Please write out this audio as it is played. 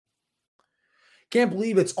Can't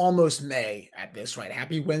believe it's almost May at this rate.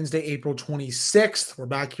 Happy Wednesday, April 26th. We're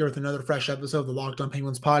back here with another fresh episode of the Locked On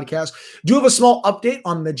Penguins podcast. Do have a small update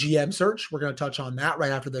on the GM search. We're going to touch on that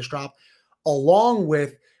right after this drop, along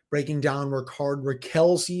with breaking down Rickard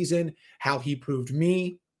Rakell's season, how he proved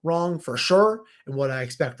me wrong for sure, and what I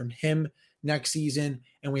expect from him next season.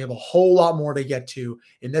 And we have a whole lot more to get to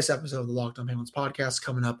in this episode of the Locked On Penguins podcast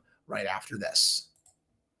coming up right after this.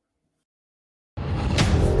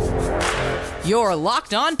 You're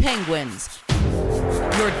Locked On Penguins,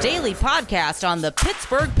 your daily podcast on the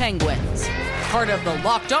Pittsburgh Penguins, part of the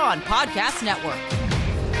Locked On Podcast Network,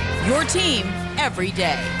 your team every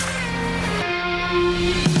day.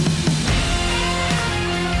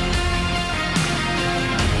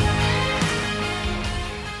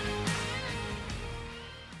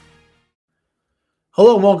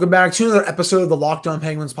 Hello and welcome back to another episode of the Locked On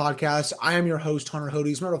Penguins podcast. I am your host, Hunter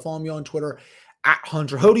Hodes. Remember to follow me on Twitter at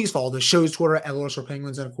Hunter Hodes. Follow the show's Twitter at LHD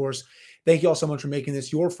Penguins. And of course, thank you all so much for making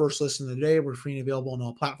this your first listen of the day. We're free and available on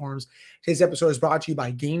all platforms. Today's episode is brought to you by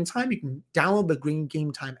Game Time. You can download the Green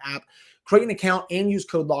Game Time app, create an account, and use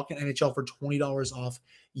code LOCKEDONNHL for $20 off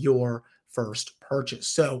your first purchase.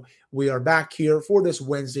 So we are back here for this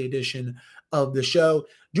Wednesday edition of the show.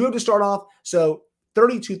 Do have to start off. So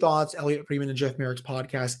 32 Thoughts, Elliot Friedman and Jeff Merrick's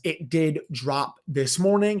podcast. It did drop this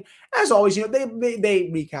morning. As always, you know, they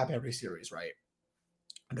recap every series, right?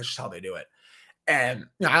 And that's just how they do it. And you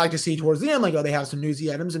know, I like to see towards the end, like, oh, they have some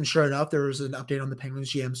newsy items. And sure enough, there was an update on the Penguins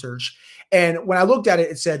GM search. And when I looked at it,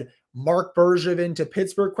 it said Marc Bergevin to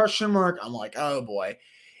Pittsburgh ? I'm like, oh boy,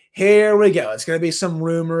 here we go. It's going to be some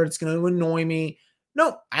rumor. It's going to annoy me.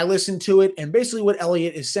 No, I listened to it. And basically what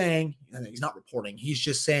Elliot is saying, and he's not reporting, he's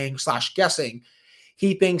just saying / guessing.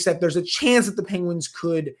 He thinks that there's a chance that the Penguins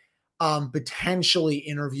could potentially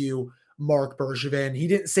interview Marc Bergevin. He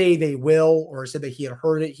didn't say they will or said that he had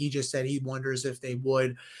heard it. He just said he wonders if they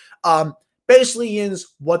would. Basically,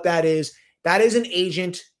 Jens, what that is an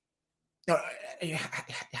agent. Okay,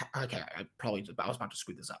 I was about to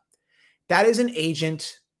screw this up. That is an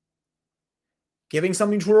agent giving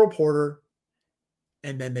something to a reporter,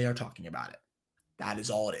 and then they are talking about it. That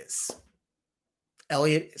is all it is.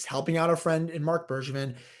 Elliot is helping out a friend in Marc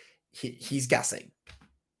Bergevin. He's guessing.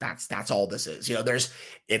 That's all this is. You know,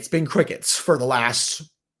 it's been crickets for the last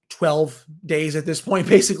 12 days at this point.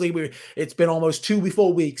 Basically, it's been almost 2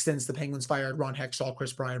 full weeks since the Penguins fired Ron Hextall,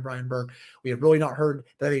 Chris Bryan, Brian Burke. We have really not heard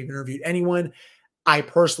that they've interviewed anyone. I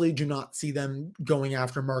personally do not see them going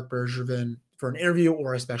after Marc Bergevin for an interview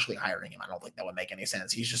or especially hiring him. I don't think that would make any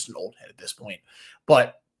sense. He's just an old head at this point.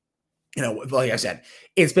 But, you know, like I said,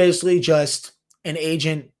 it's basically just an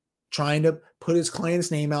agent trying to put his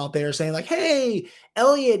client's name out there saying like, hey,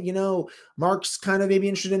 Elliot, you know, Mark's kind of maybe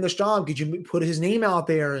interested in this job. Could you put his name out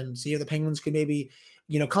there and see if the Penguins could maybe,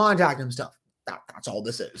 you know, contact him stuff? That's all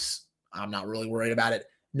this is. I'm not really worried about it.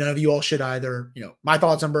 None of you all should either. You know, my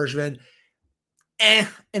thoughts on Bergevin.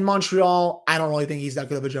 In Montreal, I don't really think he's that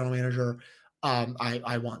good of a general manager.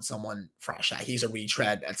 I want someone fresh. He's a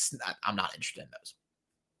retread. I'm not interested in those.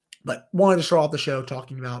 But wanted to start off the show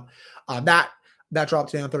talking about that dropped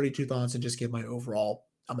today on 32 Thoughts and just give my overall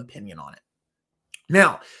opinion on it.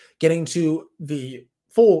 Now, getting to the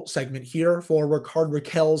full segment here for Rickard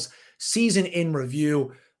Rakell's season in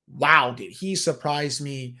review. Wow, did he surprise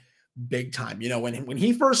me big time. You know, when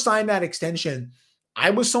he first signed that extension, I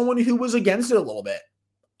was someone who was against it a little bit.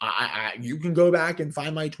 You can go back and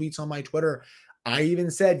find my tweets on my Twitter. I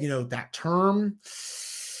even said, you know, that term,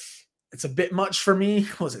 it's a bit much for me.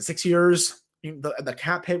 What was it, 6 years? The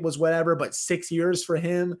cap hit was whatever, but 6 years for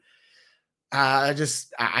him. I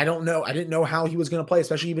don't know. I didn't know how he was going to play,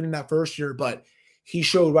 especially even in that first year, but he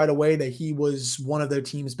showed right away that he was one of their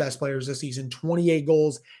team's best players this season. 28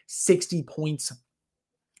 goals, 60 points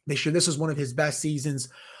this year. This was one of his best seasons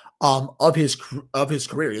of his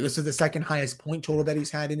career. This is the second highest point total that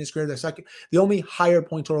he's had in his career. The only higher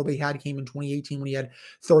point total they had came in 2018 when he had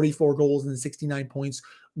 34 goals and 69 points.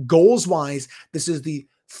 Goals wise, this is the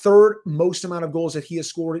third most amount of goals that he has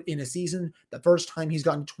scored in a season. The first time he's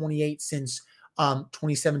gotten 28 since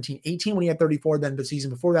 2017-18 when he had 34. Then the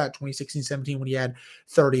season before that, 2016-17, when he had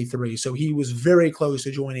 33. So he was very close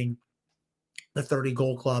to joining the 30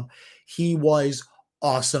 goal club. He was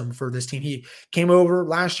awesome for this team. He came over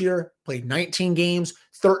last year, played 19 games,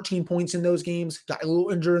 13 points in those games, got a little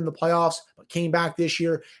injured in the playoffs, but came back this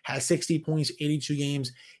year, has 60 points, 82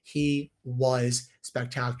 games. He was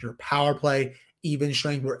spectacular. Power play, even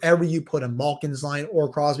strength, wherever you put him, Malkin's line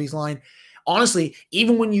or Crosby's line. Honestly,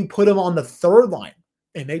 even when you put him on the third line,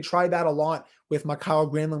 and they tried that a lot with Mikael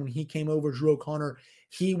Granlund when he came over, Drew O'Connor,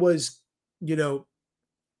 he was,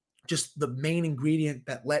 just the main ingredient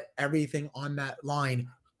that let everything on that line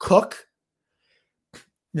cook.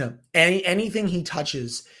 Anything he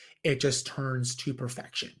touches, it just turns to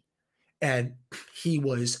perfection. And he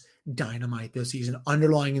was dynamite this season,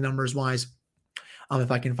 underlying numbers wise.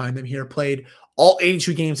 If I can find them here, played all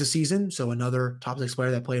 82 games this season. So another top 6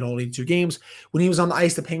 player that played all 82 games. When he was on the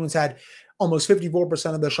ice, the Penguins had almost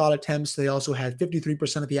 54% of the shot attempts. They also had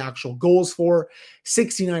 53% of the actual goals for,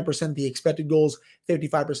 69% of the expected goals,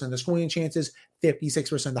 55% of the scoring chances,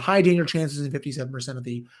 56% of the high danger chances, and 57% of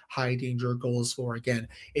the high danger goals for. Again,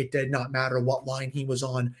 it did not matter what line he was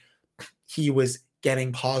on. He was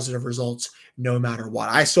getting positive results no matter what.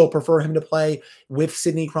 I still prefer him to play with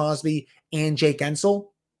Sidney Crosby and Jake Ensel.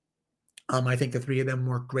 I think the three of them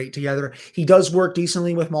work great together. He does work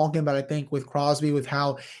decently with Malkin, but I think with Crosby, with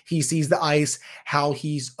how he sees the ice, how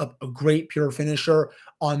he's a great pure finisher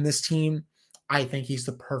on this team, I think he's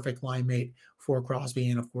the perfect line mate for Crosby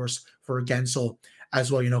and, of course, for Gensel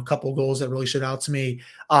as well. A couple goals that really stood out to me.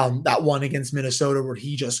 That one against Minnesota where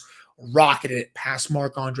he just rocketed it past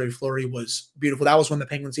Marc-Andre Fleury was beautiful. That was when the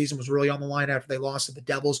Penguin season was really on the line after they lost to the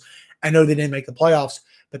Devils. I know they didn't make the playoffs,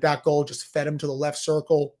 but that goal just fed him to the left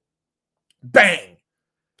circle. Bang!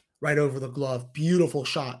 Right over the glove. Beautiful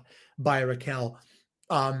shot by Raquel.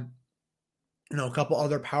 A couple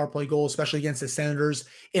other power play goals, especially against the Senators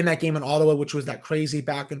in that game in Ottawa, which was that crazy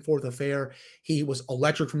back and forth affair. He was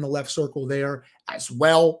electric from the left circle there as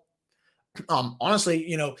well.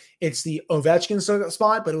 Honestly, it's the Ovechkin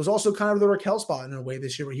spot, but it was also kind of the Raquel spot in a way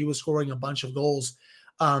this year where he was scoring a bunch of goals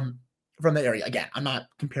from that area. Again, I'm not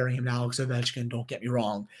comparing him to Alex Ovechkin, don't get me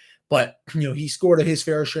wrong, but he scored his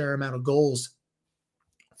fair share amount of goals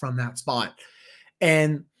from that spot.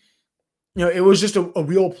 And it was just a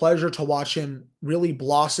real pleasure to watch him really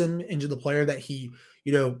blossom into the player that he,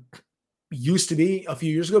 used to be a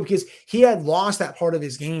few years ago, because he had lost that part of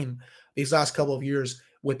his game these last couple of years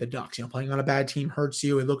with the Ducks. Playing on a bad team hurts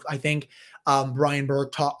you. It looked, I think, Brian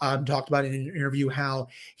Burke talked about in an interview how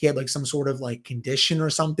he had like some sort of like condition or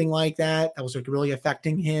something like that was like really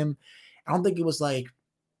affecting him. I don't think it was like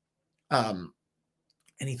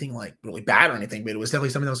anything like really bad or anything, but it was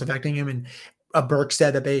definitely something that was affecting him. And Burke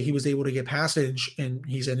said that he was able to get past it, and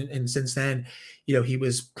he said, and since then, he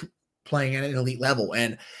was playing at an elite level.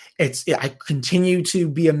 And I continue to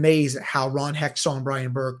be amazed at how Ron Hextall and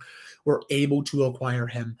Brian Burke were able to acquire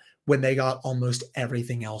him when they got almost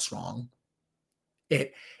everything else wrong.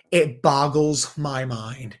 It boggles my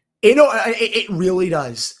mind. It really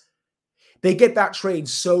does. They get that trade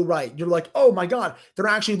so right. You're like, oh my God, there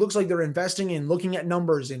actually looks like they're investing in looking at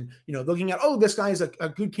numbers and, looking at, oh, this guy is a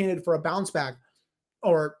good candidate for a bounce back,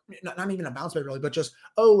 or not even a bounce back really, but just,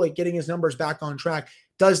 like getting his numbers back on track.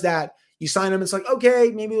 Does that. You sign him. It's like,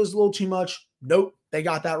 okay, maybe it was a little too much. Nope. They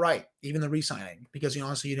got that right. Even the re-signing, because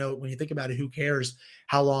honestly, when you think about it, who cares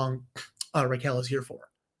how long Raquel is here for?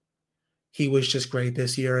 He was just great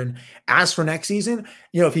this year. And as for next season,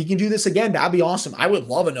 if he can do this again, that'd be awesome. I would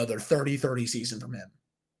love another 30-30 season from him.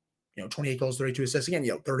 28 goals, 32 assists. Again,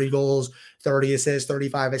 30 goals, 30 assists,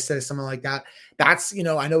 35 assists, something like that. That's,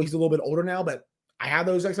 I know he's a little bit older now, but I have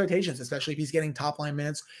those expectations, especially if he's getting top line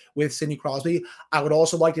minutes with Sidney Crosby. I would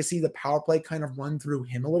also like to see the power play kind of run through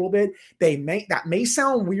him a little bit. That may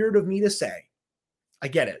sound weird of me to say. I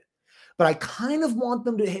get it. But I kind of want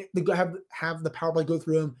them to have the power play go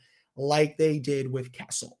through him like they did with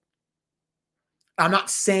Kessel. I'm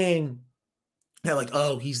not saying that like,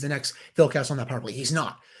 oh, he's the next Phil Kessel on that power play. He's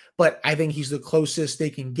not. But I think he's the closest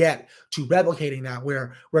they can get to replicating that,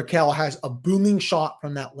 where Raquel has a booming shot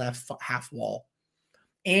from that left half wall.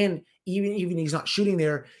 And even he's not shooting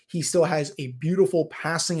there, he still has a beautiful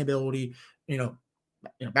passing ability,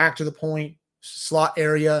 back to the point, slot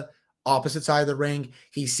area, opposite side of the ring.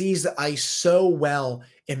 He sees the ice so well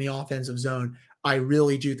in the offensive zone. I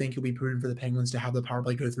really do think it'll be prudent for the Penguins to have the power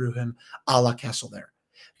play go through him a la Kessel there.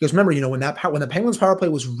 Because remember, when the Penguins power play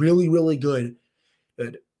was really, really good,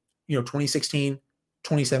 2016,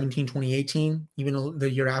 2017, 2018, even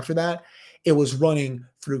the year after that, it was running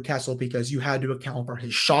through Kessel because you had to account for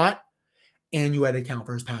his shot and you had to account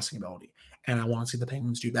for his passing ability. And I want to see the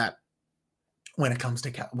Penguins do that when it comes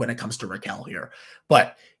to Raquel here.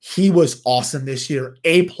 But he was awesome this year.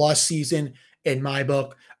 A+ season in my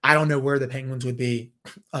book. I don't know where the Penguins would be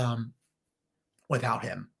without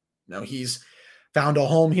him. He's found a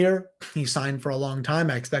home here. He signed for a long time.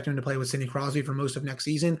 I expect him to play with Sidney Crosby for most of next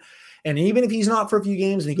season. And even if he's not for a few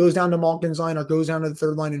games and he goes down to Malkin's line or goes down to the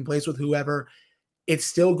third line and plays with whoever, it's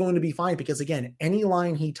still going to be fine, because again, any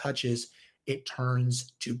line he touches, it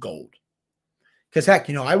turns to gold. Because heck,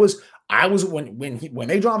 I was when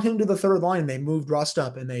they dropped him to the third line, they moved Rust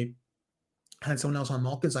up and they had someone else on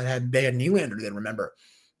Malkin's. They had Nylander then, remember,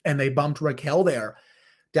 and they bumped Raquel there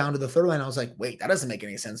down to the third line. I was like, wait, that doesn't make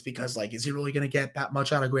any sense because like, is he really going to get that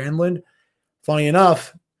much out of Granlund? Funny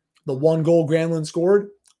enough, the one goal Granlund scored,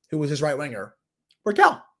 who was his right winger?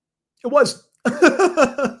 Raquel. It was.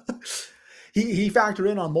 He factored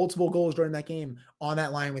in on multiple goals during that game on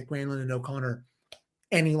that line with Granlund and O'Connor.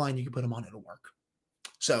 Any line you could put him on, it'll work.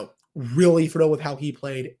 So really thrilled with how he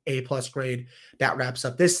played. A+ grade. That wraps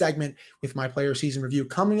up this segment with my player season review.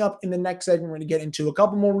 Coming up in the next segment, we're going to get into a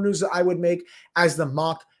couple more news that I would make as the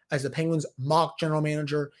Penguins mock general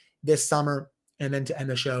manager this summer. And then to end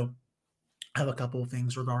the show, I have a couple of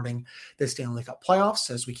things regarding the Stanley Cup playoffs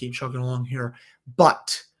as we keep chugging along here.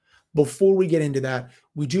 But before we get into that,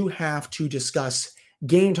 we do have to discuss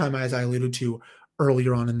Game Time, as I alluded to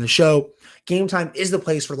earlier on in the show. Game Time is the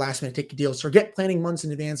place for last-minute ticket deals. Forget planning months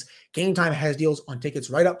in advance. Game Time has deals on tickets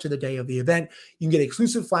right up to the day of the event. You can get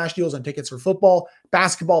exclusive flash deals on tickets for football,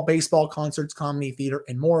 basketball, baseball, concerts, comedy, theater,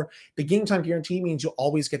 and more. The Game Time guarantee means you'll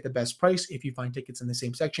always get the best price if you find tickets in the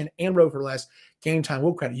same section and row for less. Game Time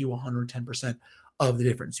will credit you 110% of the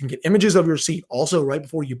difference. You can get images of your seat also right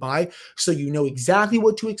before you buy, so you know exactly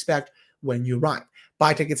what to expect when you arrive.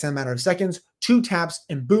 Buy tickets in a matter of seconds, 2 taps,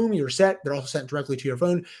 and boom, you're set. They're also sent directly to your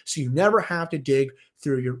phone, so you never have to dig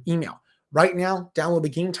through your email. Right now, download the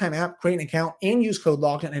Game Time app, create an account, and use code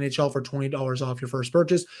LOCKEDONNHL for $20 off your first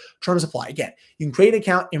purchase. Terms apply. Again, you can create an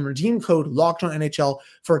account and redeem code LOCKEDONNHL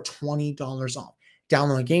for $20 off.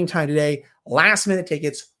 Download Game Time today. Last minute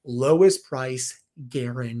tickets, lowest price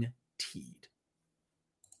guaranteed.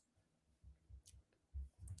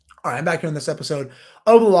 All right, I'm back here on this episode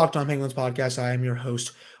of the Locked On Penguins podcast. I am your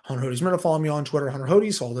host, Hunter Hodes. Remember to follow me on Twitter, Hunter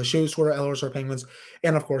Hodes, follow the show's Twitter, LHD Penguins.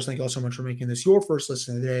 And of course, thank you all so much for making this your first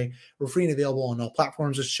listen of the day. We're free and available on all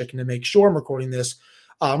platforms. Just checking to make sure I'm recording this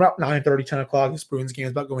about 9:30, 10 o'clock. This Bruins game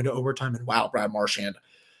is about going to overtime. And wow, Brad Marchand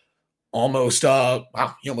almost, he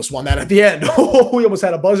almost won that at the end. We almost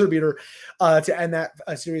had a buzzer beater to end that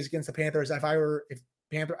series against the Panthers. If I were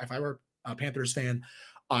a Panthers fan,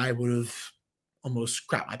 I would have almost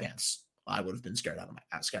crap my pants. I would have been scared out of my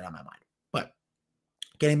mind. But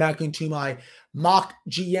getting back into my mock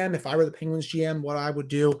GM, if I were the Penguins GM, what I would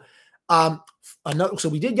do. So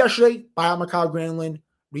we did yesterday buy out Mikhail Granlund,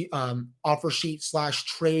 offer sheet /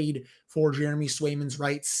 trade for Jeremy Swayman's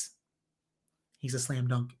rights. He's a slam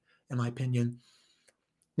dunk, in my opinion.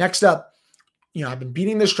 Next up, I've been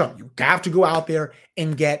beating this drum. You have to go out there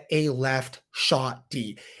and get a left shot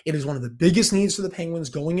D. It is one of the biggest needs for the Penguins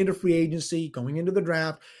going into free agency, going into the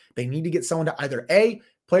draft. They need to get someone to either A,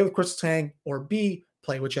 play with Chris Letang, or B,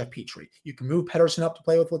 play with Jeff Petrie. You can move Pettersson up to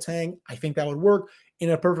play with Letang. I think that would work.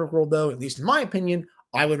 In a perfect world, though, at least in my opinion,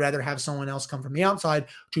 I would rather have someone else come from the outside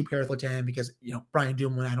to pair with Letang because, Brian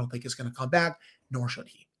Dumoulin, I don't think is going to come back, nor should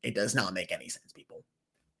he. It does not make any sense, people.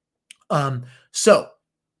 So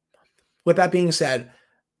with that being said,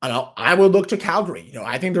 I would look to Calgary.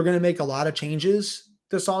 I think they're going to make a lot of changes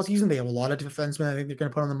this offseason. They have a lot of defensemen I think they're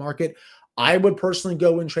going to put on the market. I would personally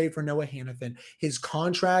go and trade for Noah Hanifin. His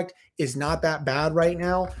contract is not that bad right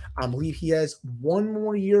now. I believe he has 1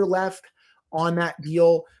 more year left on that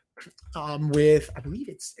deal with, I believe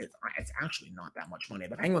it's actually not that much money.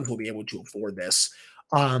 The Penguins will be able to afford this.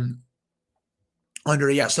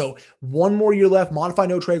 So 1 more year left, modified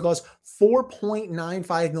no trade clause,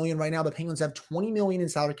 $4.95 million right now. The Penguins have $20 million in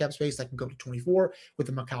salary cap space that can go to 24 with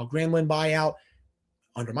the Mikhail Granlund buyout.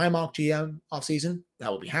 Under my mock GM offseason,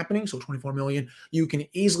 that will be happening. So $24 million. You can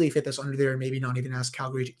easily fit this under there and maybe not even ask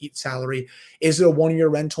Calgary to eat salary. Is it a 1 year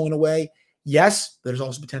rental in a way? Yes. There's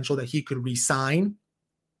also potential that he could re-sign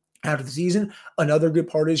after the season. Another good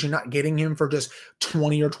part is you're not getting him for just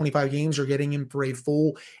 20 or 25 games. You're getting him for a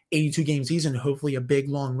full 82-game season, hopefully a big,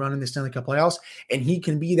 long run in the Stanley Cup playoffs. And he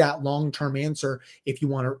can be that long-term answer if you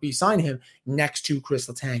want to re-sign him next to Chris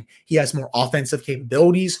Letang. He has more offensive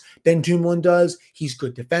capabilities than Dumoulin does. He's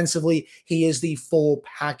good defensively. He is the full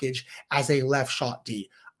package as a left shot D.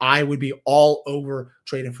 I would be all over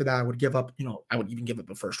trading for that. I would give up, I would even give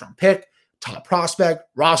up a first-round pick, top prospect,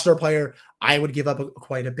 roster player. I would give up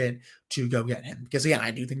quite a bit to go get him. Because again, I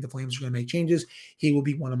do think the Flames are going to make changes. He will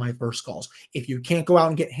be one of my first calls. If you can't go out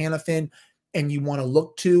and get Hanifin and you want to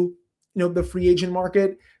look to, the free agent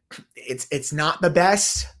market, it's not the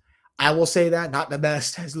best. I will say that, not the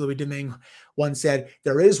best, as Louis Domingue once said.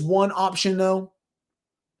 There is one option though.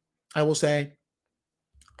 I will say,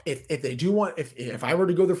 if they do want, if I were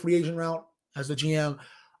to go the free agent route as the GM,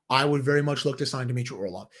 I would very much look to sign Dmitry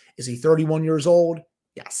Orlov. Is he 31 years old?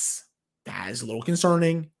 Yes. That is a little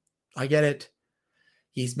concerning. I get it.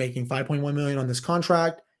 He's making $5.1 million on this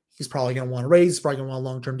contract. He's probably going to want a raise. He's probably going to want a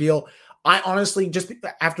long-term deal. I honestly, just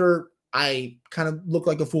after I kind of look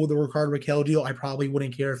like a fool with the Ricardo Rakell deal. I probably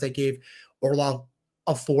wouldn't care if they gave Orlov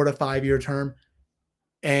a 4 to 5 year term.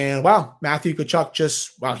 And wow, Matthew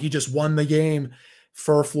Tkachuk he just won the game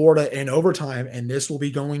for Florida in overtime. And this will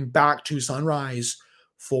be going back to Sunrise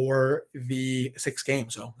for the 6th game.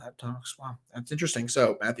 So that talks, wow, that's interesting.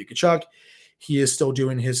 So Matthew Tkachuk, he is still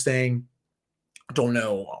doing his thing. I don't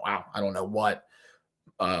know what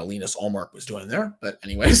Linus Ullmark was doing there. But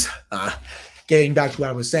anyways, getting back to what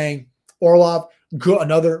I was saying, Orlov,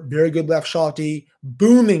 another very good left shot D,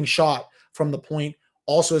 booming shot from the point.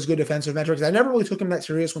 Also has good defensive metrics. I never really took him that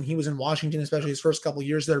serious when he was in Washington, especially his first couple of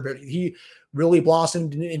years there, but he really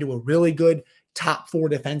blossomed into a really good top 4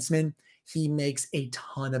 defenseman. He makes a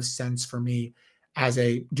ton of sense for me as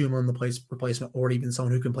a Dumoulin replacement, or even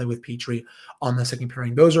someone who can play with Petrie on the second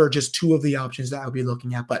pairing. Those are just 2 of the options that I would be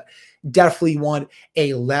looking at, but definitely want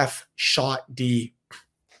a left shot D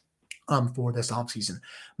for this offseason.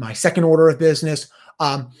 My second order of business,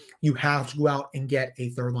 you have to go out and get a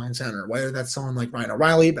third line center, whether that's someone like Ryan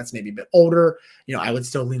O'Reilly, that's maybe a bit older. I would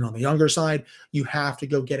still lean on the younger side. You have to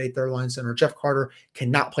go get a third line center. Jeff Carter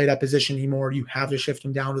cannot play that position anymore. You have to shift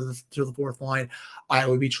him down to the fourth line. I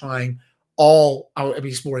would be exploring all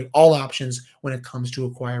options when it comes to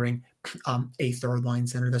acquiring a third line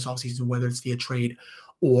center this offseason, whether it's via trade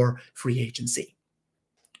or free agency.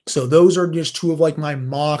 So those are just 2 of like my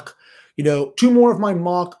mock, 2 more of my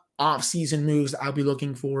mock off-season moves I'll be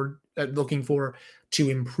looking for to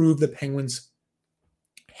improve the Penguins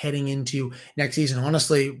heading into next season.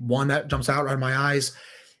 Honestly, one that jumps out of my eyes,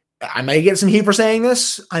 I may get some heat for saying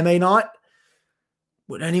this, I may not.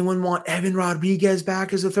 Would anyone want Evan Rodriguez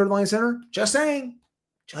back as a third line center? Just saying,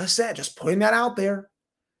 just putting that out there.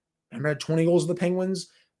 Remember, had 20 goals of the Penguins,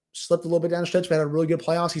 slipped a little bit down the stretch, but had a really good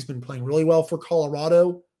playoffs. He's been playing really well for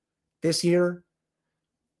Colorado this year.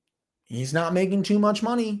 He's not making too much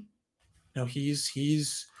money.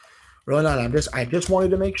 He's really not. I just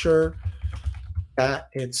wanted to make sure that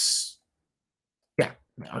I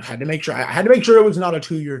had to make sure it was not a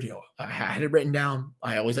 2-year deal. I had it written down.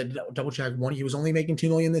 I always had to double check. One, he was only making $2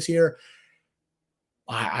 million this year.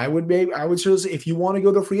 I would seriously, if you want to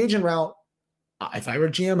go the free agent route, if I were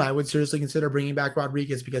GM, I would seriously consider bringing back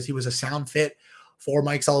Rodriguez because he was a sound fit for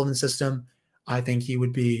Mike Sullivan's system. I think he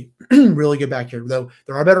would be really good back here. Though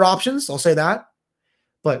there are better options, I'll say that.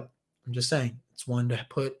 But I'm just saying, it's one to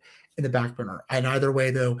put in the back burner. And either way,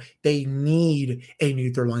 though, they need a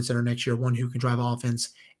new third line center next year, one who can drive offense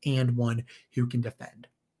and one who can defend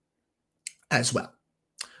as well.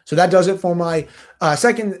 So that does it for my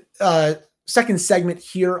second segment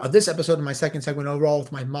here of this episode, and my second segment overall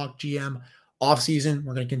with my mock GM offseason.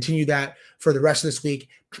 We're going to continue that for the rest of this week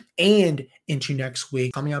and into next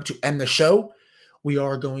week. Coming up to end the show, we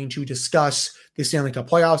are going to discuss the Stanley Cup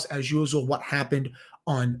playoffs, as usual, what happened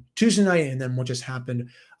on Tuesday night, and then what just happened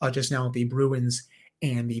just now with the Bruins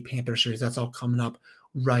and the Panthers series. That's all coming up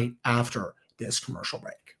right after this commercial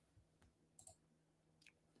break.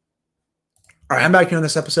 All right, I'm back here on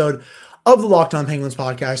this episode of the Locked On Penguins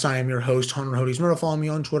podcast. I am your host, Hunter Hodes. Remember to follow me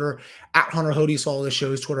on Twitter at Hunter Hodes. Follow the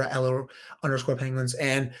show's Twitter at @LO_Penguins.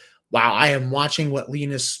 And wow, I am watching what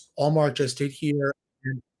Linus Ullmark just did here.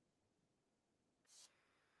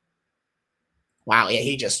 Wow, yeah,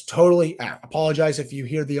 he just totally, I apologize if you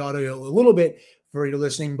hear the audio a little bit for you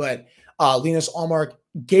listening, but Linus Ullmark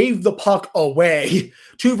gave the puck away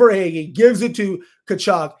to Verhaeghe, gives it to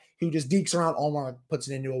Tkachuk, who just dekes around Ullmark, puts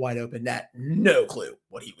it into a wide open net. No clue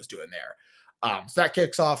what he was doing there. So that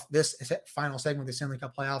kicks off this final segment of the Stanley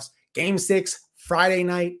Cup playoffs. Game 6, Friday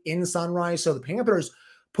night in Sunrise. So the Panthers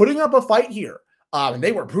putting up a fight here. And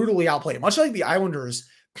they were brutally outplayed, much like the Islanders.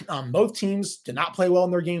 Both teams did not play well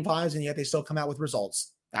in their game 5s, and yet they still come out with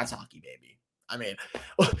results. That's hockey, baby. I mean,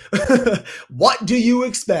 what do you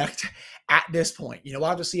expect at this point? We'll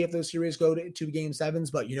have to see if those series go to game 7s,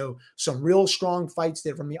 but, some real strong fights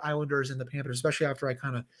there from the Islanders and the Panthers, especially after I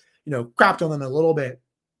kind of, crapped on them a little bit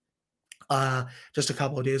just a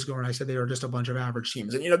couple of days ago when I said they were just a bunch of average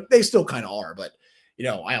teams. And, they still kind of are, but,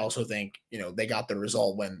 I also think, they got the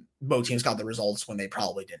result when both teams got the results when they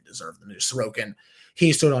probably didn't deserve them. Sorokin,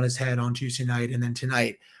 he stood on his head on Tuesday night, and then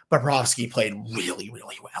tonight, Bobrovsky played really,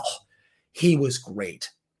 really well. He was great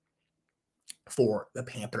for the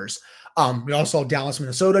Panthers. We also saw Dallas,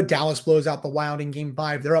 Minnesota. Dallas blows out the Wild in game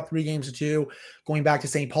 5. They're up 3-2, going back to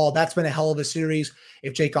St. Paul. That's been a hell of a series.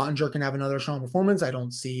 If Jake Ottinger can have another strong performance, I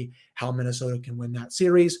don't see how Minnesota can win that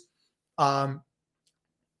series.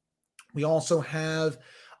 We also have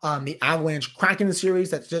the Avalanche Kraken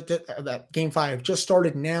series. That game 5 just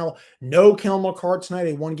started now. No Cale Makar tonight,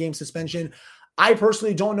 a 1-game suspension. I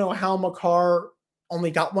personally don't know how Makar only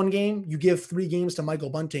got one game, you give 3 games to Michael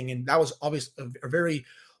Bunting, and that was obviously a very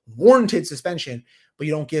warranted suspension, but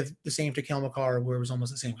you don't give the same to Cale Makar, where it was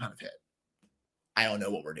almost the same kind of hit. I don't know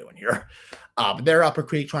what we're doing here. But they're Upper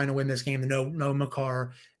Creek trying to win this game. No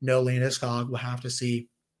Makar, no Landeskog. We'll have to see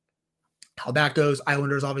how that goes.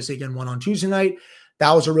 Islanders obviously again won on Tuesday night.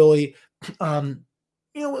 That was a really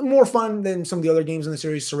more fun than some of the other games in the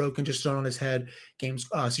series. Sorokin just stood on his head.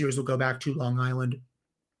 Series will go back to Long Island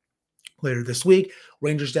later this week.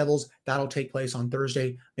 Rangers Devils, that'll take place on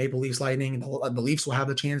Thursday. Maple Leafs Lightning. The Leafs will have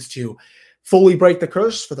the chance to fully break the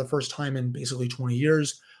curse for the first time in basically 20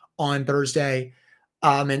 years on Thursday.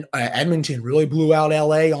 And Edmonton really blew out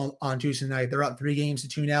LA on Tuesday night. They're up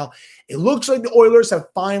 3-2 now. It looks like the Oilers have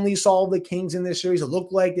finally solved the Kings in this series. It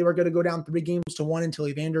looked like they were going to go down 3-1 until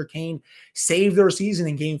Evander Kane saved their season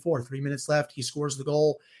in Game 4. 3 minutes left. He scores the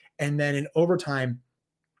goal. And then in overtime,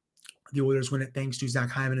 the Oilers win it thanks to Zach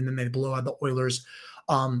Hyman. And then they blow out the Oilers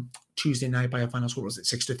Tuesday night by a final score. Was it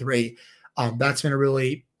 6-3? That's been a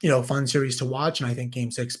really fun series to watch. And I think Game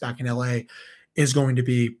 6 back in LA is going to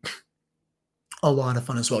be a lot of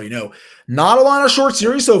fun as well. Not a lot of short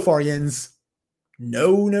series so far, Jens.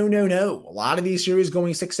 No. A lot of these series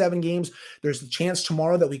going 6-7 games. There's a chance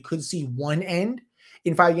tomorrow that we could see one end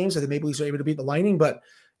in 5 games, so the Maple Leafs are able to beat the Lightning. But,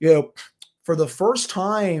 for the first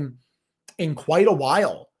time in quite a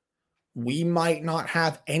while, we might not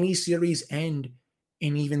have any series end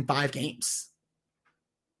in even 5 games.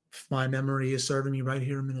 If my memory is serving me right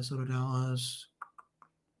here in Minnesota, Dallas.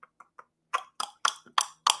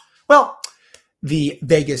 Well, the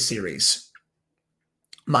Vegas series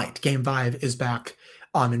might. Game 5 is back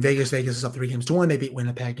in Vegas. Vegas is up 3-1. They beat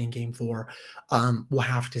Winnipeg in Game 4. We'll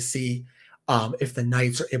have to see if the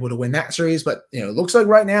Knights are able to win that series. But, it looks like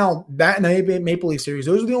right now, that and the Maple Leaf series,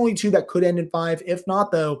 those are the only 2 that could end in 5. If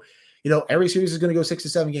not, though, every series is going to go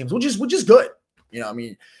 6-7 games, which is good.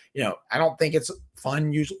 I don't think it's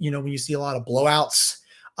fun, usually, when you see a lot of blowouts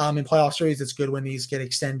in playoff series. It's good when these get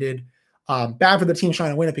extended. Bad for the team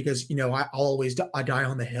trying to win it because, I'll always die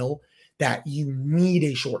on the hill that you need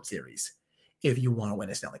a short series if you want to win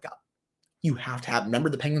a Stanley Cup. You have to have, remember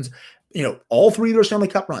the Penguins, all 3 of their Stanley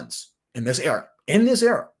Cup runs in this era,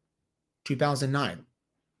 2009,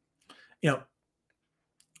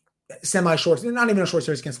 semi-short, not even a short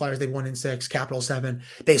series against Flyers. They won in 6, Capitals 7.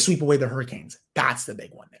 They sweep away the Hurricanes. That's the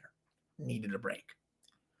big one there. Needed a break.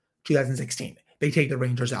 2016, they take the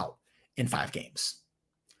Rangers out in 5 games.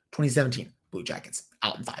 2017, Blue Jackets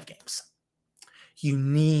out in 5 games. You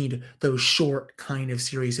need those short kind of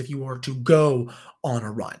series if you are to go on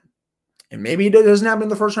a run. And maybe it doesn't happen in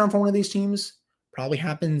the first round for one of these teams. Probably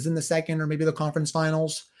happens in the second or maybe the conference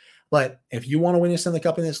finals. But if you want to win a Stanley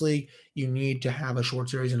Cup in this league, you need to have a short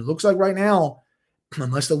series. And it looks like right now,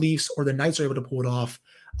 unless the Leafs or the Knights are able to pull it off,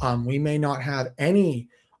 we may not have any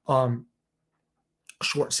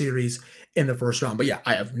short series in the first round. But yeah,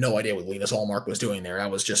 I have no idea what Linus Ullmark was doing there. That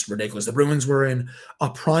was just ridiculous. The Bruins were in a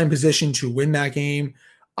prime position to win that game.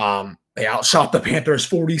 They outshot the Panthers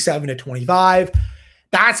 47-25.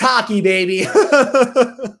 That's hockey, baby.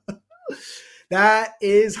 That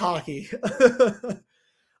is hockey.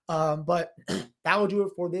 But that will do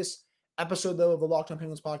it for this episode, though, of the Locked On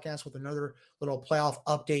Penguins podcast with another little playoff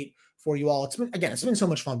update for you all. It's been so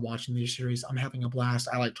much fun watching these series. I'm having a blast.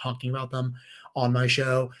 I like talking about them on my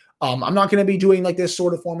show. I'm not going to be doing like this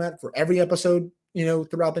sort of format for every episode,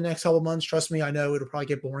 throughout the next couple of months. Trust me, I know it'll probably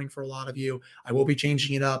get boring for a lot of you. I will be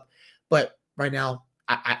changing it up, but right now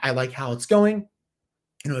I like how it's going.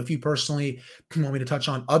 If you personally want me to touch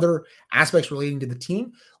on other aspects relating to the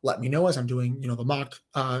team, let me know as I'm doing, the mock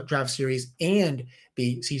draft series and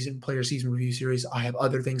the player season review series. I have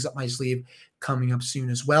other things up my sleeve coming up soon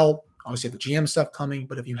as well. Obviously, have the GM stuff coming,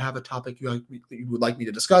 but if you have a topic you would like me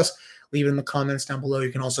to discuss, leave it in the comments down below.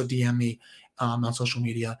 You can also DM me on social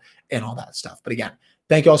media and all that stuff. But again,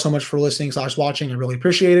 thank you all so much for listening / watching. I really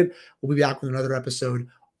appreciate it. We'll be back with another episode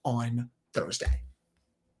on Thursday.